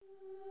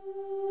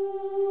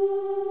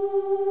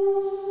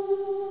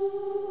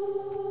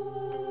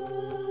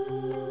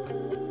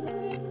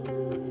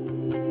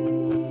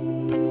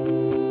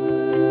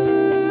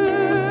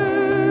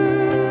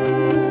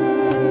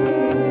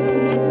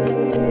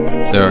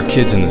are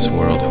kids in this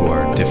world who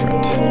are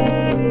different,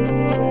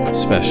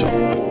 special.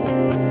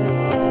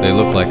 They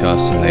look like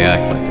us and they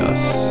act like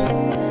us,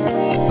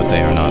 but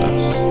they are not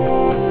us.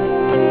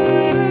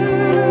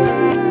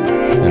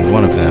 And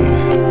one of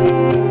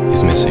them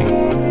is missing.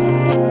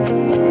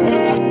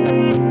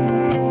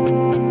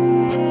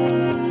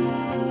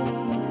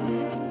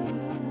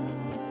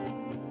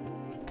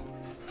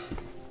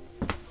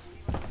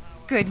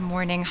 Good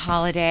morning,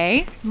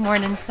 Holiday.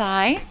 Morning,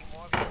 Sai.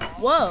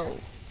 Whoa.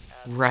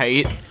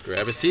 Right.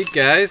 Grab a seat,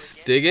 guys.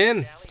 Dig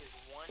in.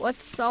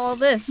 What's all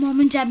this? Mom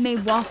and Dad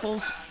made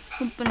waffles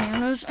with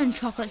bananas and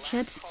chocolate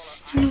chips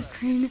and whipped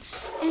cream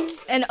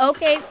And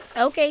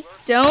okay,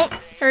 don't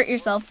hurt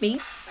yourself, B.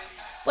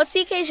 What's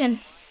the occasion?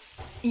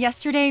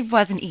 Yesterday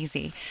wasn't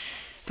easy,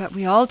 but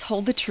we all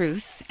told the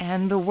truth,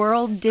 and the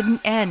world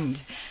didn't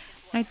end.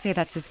 I'd say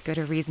that's as good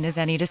a reason as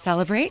any to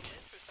celebrate.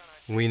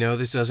 We know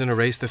this doesn't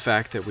erase the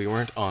fact that we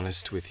weren't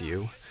honest with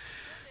you.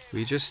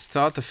 We just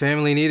thought the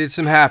family needed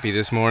some happy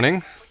this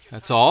morning.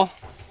 That's all.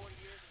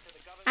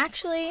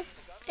 Actually,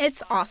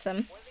 it's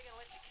awesome.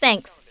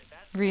 Thanks.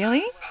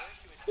 Really?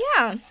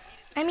 Yeah.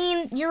 I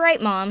mean, you're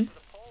right, Mom.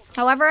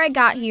 However I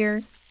got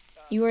here,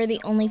 you are the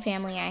only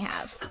family I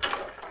have.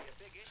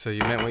 So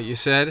you meant what you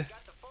said?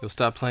 You'll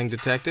stop playing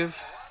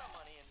detective?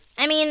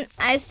 I mean,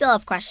 I still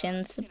have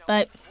questions,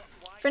 but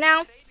for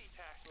now,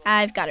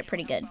 I've got it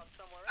pretty good.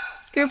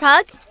 Group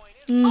hug?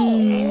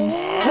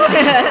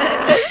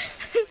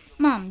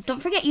 Mom,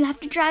 don't forget you have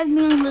to drive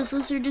me and Liz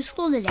to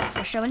school today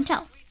for show and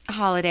tell.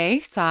 Holiday,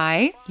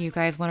 Sai, you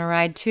guys want to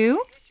ride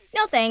too?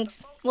 No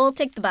thanks. We'll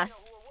take the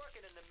bus.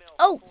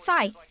 Oh,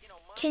 Sai,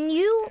 can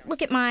you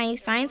look at my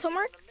science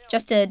homework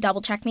just to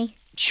double check me?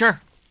 Sure.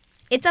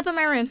 It's up in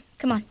my room.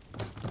 Come on.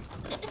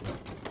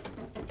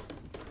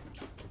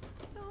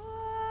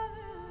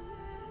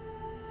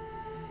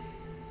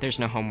 There's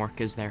no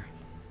homework, is there?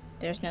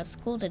 There's no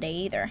school today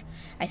either.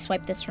 I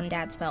swiped this from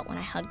Dad's belt when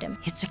I hugged him.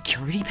 His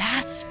security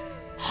pass?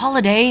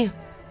 Holiday!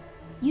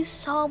 You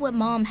saw what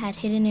Mom had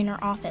hidden in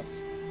her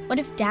office. What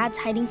if Dad's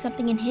hiding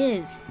something in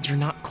his? You're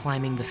not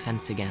climbing the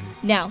fence again.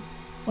 No.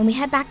 When we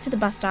head back to the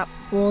bus stop,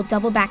 we'll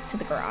double back to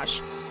the garage.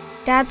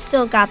 Dad's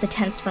still got the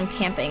tents from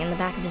camping in the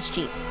back of his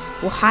Jeep.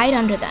 We'll hide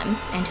under them,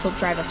 and he'll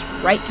drive us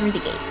right through the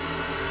gate.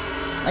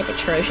 Like a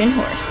Trojan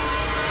horse.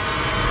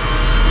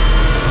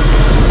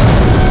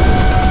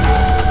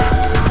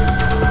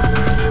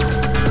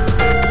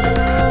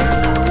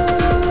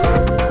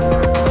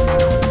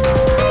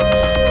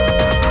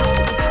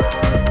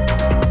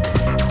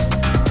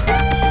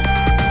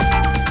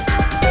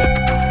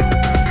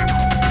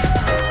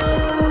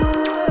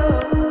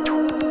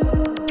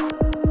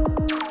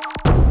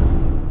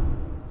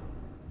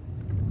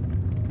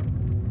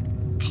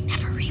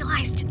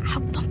 How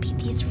bumpy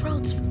these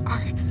roads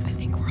are. I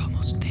think we're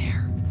almost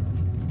there.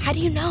 How do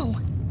you know?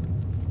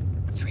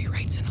 3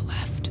 rights and a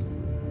left.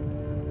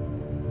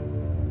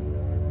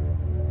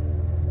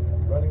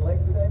 Running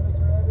late today,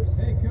 Mr. Anders?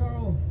 Hey,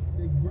 Carl.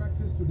 Big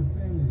breakfast with the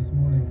family this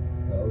morning.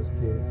 Those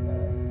kids,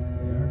 man.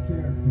 They are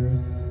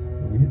characters,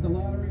 but we hit the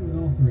lottery with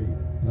all 3.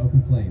 No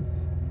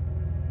complaints.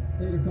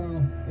 Later,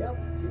 Carl. Yep,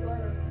 see you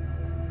later.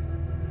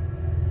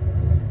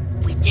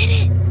 We did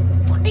it!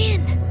 We're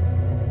in!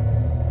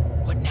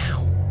 What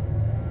now?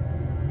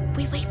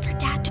 We wait for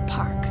Dad to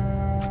park.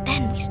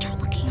 Then we start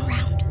looking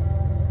around.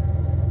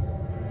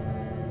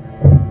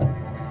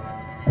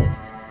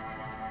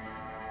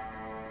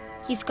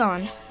 He's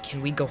gone.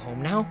 Can we go home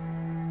now?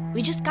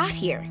 We just got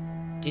here.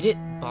 Did it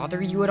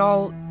bother you at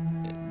all?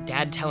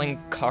 Dad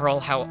telling Carl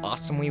how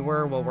awesome we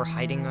were while we're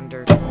hiding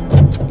under...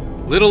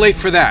 Little late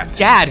for that.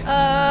 Dad!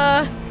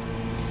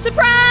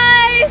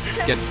 Surprise!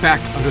 Get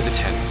back under the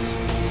tents.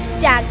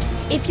 Dad,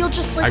 if you'll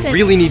just listen... I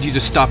really need you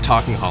to stop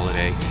talking,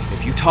 Holiday.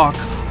 If you talk,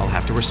 I'll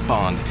have to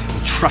respond.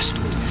 And trust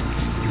me,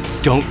 you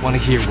don't want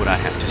to hear what I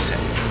have to say.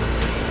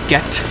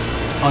 Get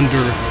under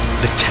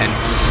the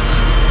tents.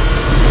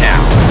 Now.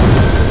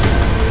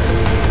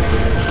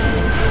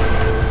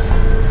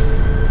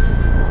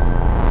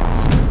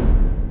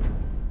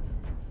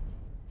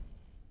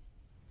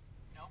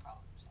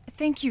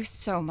 Thank you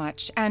so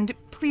much, and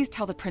please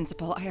tell the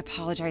principal I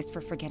apologize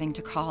for forgetting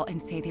to call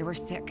and say they were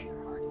sick.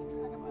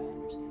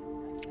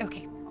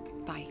 Okay,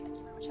 bye.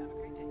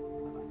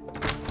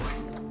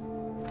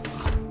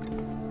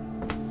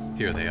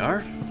 Here they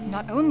are.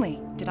 Not only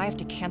did I have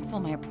to cancel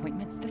my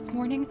appointments this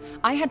morning,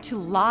 I had to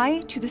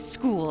lie to the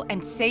school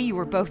and say you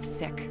were both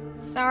sick.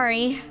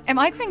 Sorry. Am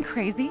I going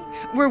crazy?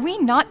 Were we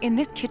not in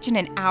this kitchen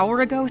an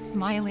hour ago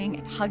smiling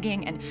and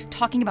hugging and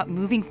talking about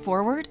moving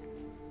forward?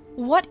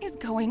 What is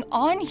going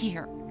on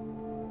here?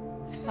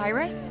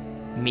 Cyrus?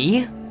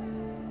 Me?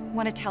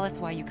 Want to tell us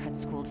why you cut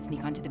school to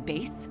sneak onto the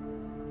base?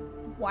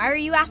 Why are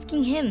you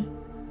asking him?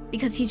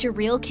 Because he's your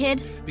real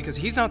kid? Because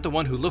he's not the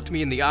one who looked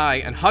me in the eye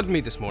and hugged me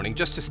this morning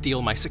just to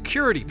steal my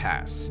security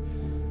pass.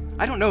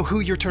 I don't know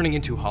who you're turning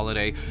into,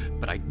 Holiday,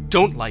 but I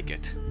don't like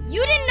it.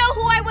 You didn't know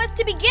who I was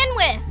to begin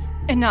with!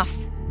 Enough.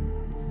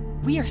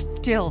 We are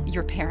still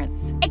your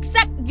parents.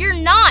 Except you're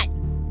not.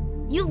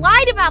 You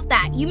lied about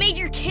that. You made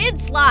your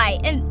kids lie.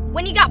 And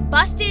when you got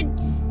busted,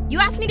 You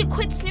asked me to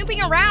quit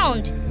snooping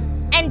around.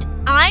 And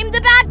I'm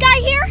the bad guy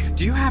here?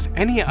 Do you have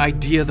any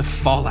idea the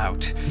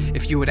fallout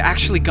if you had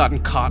actually gotten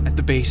caught at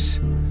the base?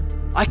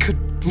 I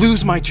could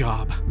lose my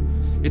job.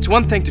 It's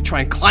one thing to try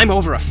and climb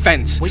over a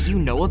fence. Wait, you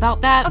know about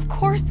that? Of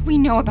course we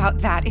know about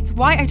that. It's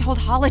why I told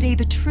Holiday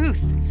the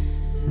truth.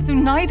 So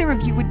neither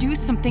of you would do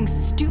something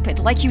stupid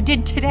like you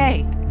did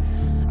today.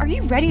 Are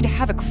you ready to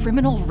have a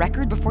criminal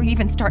record before you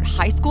even start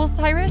high school,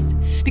 Cyrus?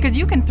 Because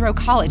you can throw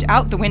college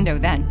out the window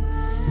then.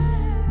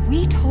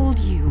 We told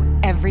you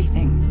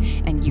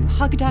everything, and you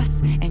hugged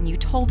us, and you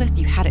told us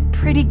you had it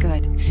pretty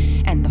good.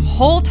 And the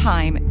whole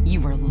time,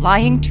 you were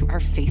lying to our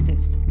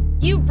faces.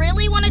 You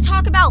really want to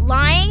talk about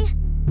lying?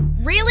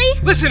 Really?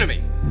 Listen to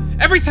me!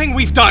 Everything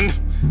we've done...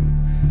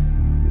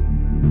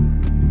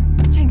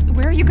 James,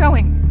 where are you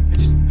going?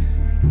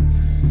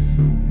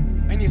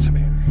 I need some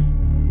air.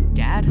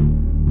 Dad?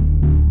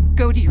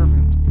 Go to your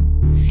rooms.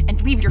 And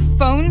leave your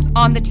phones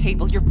on the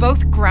table. You're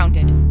both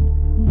grounded.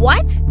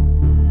 What?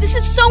 This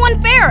is so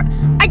unfair.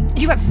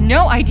 You have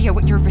no idea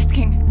what you're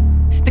risking.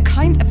 The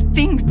kinds of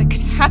things that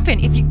could happen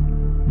if you...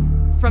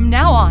 From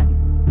now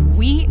on,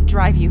 we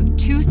drive you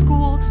to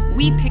school,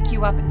 we pick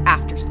you up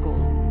after school.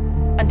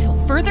 Until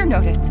further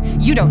notice,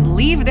 you don't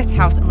leave this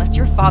house unless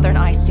your father and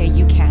I say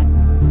you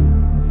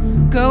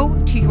can. Go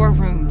to your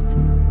rooms.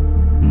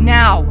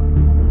 Now.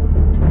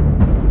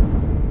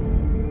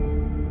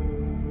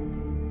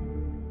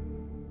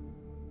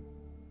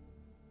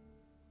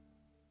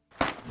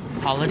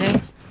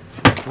 Holiday?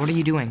 What are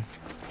you doing?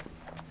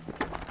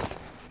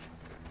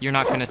 You're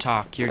not gonna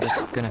talk, you're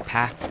just gonna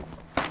pack.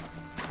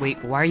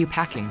 Wait, why are you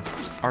packing?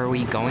 Are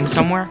we going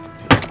somewhere?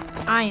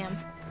 I am.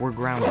 We're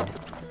grounded.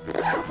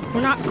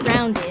 We're not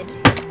grounded.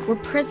 We're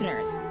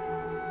prisoners.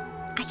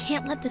 I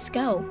can't let this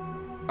go.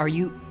 Are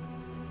you...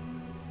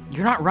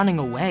 You're not running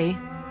away.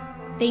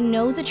 They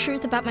know the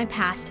truth about my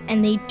past,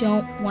 and they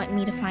don't want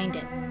me to find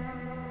it.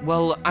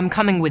 Well, I'm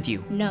coming with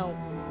you. No.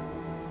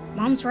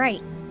 Mom's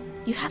right.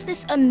 You have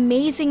this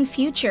amazing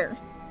future.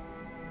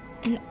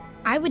 And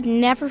I would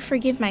never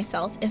forgive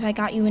myself if I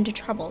got you into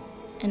trouble,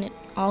 and it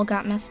all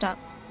got messed up.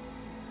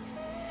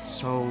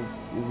 So,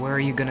 where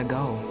are you gonna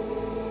go?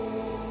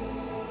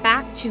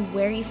 Back to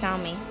where you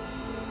found me.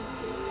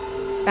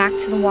 Back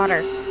to the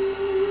water.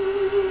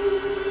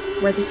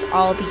 Where this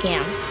all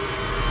began.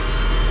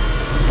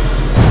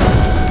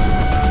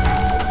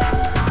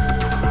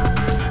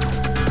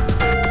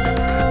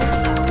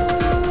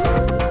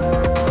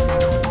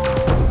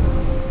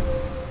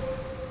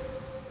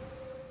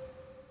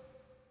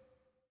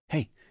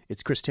 Hey,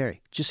 it's Chris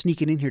Terry, just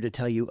sneaking in here to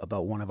tell you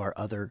about one of our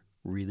other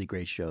really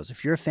great shows.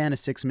 If you're a fan of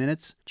 6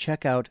 Minutes,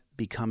 check out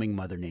Becoming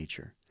Mother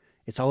Nature.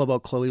 It's all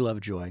about Chloe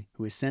Lovejoy,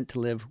 who is sent to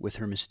live with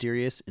her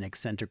mysterious and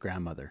eccentric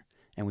grandmother.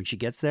 And when she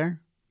gets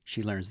there,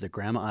 she learns that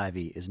Grandma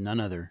Ivy is none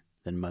other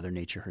than Mother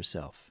Nature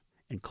herself.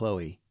 And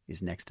Chloe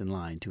is next in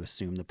line to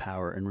assume the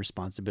power and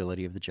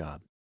responsibility of the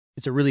job.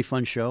 It's a really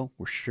fun show.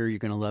 We're sure you're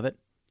going to love it.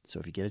 So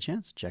if you get a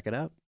chance, check it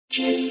out.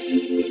 Give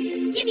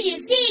me a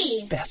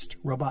C.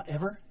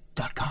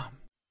 BestRobotEver.com.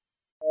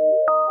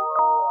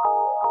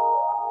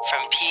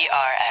 From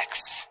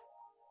PRX.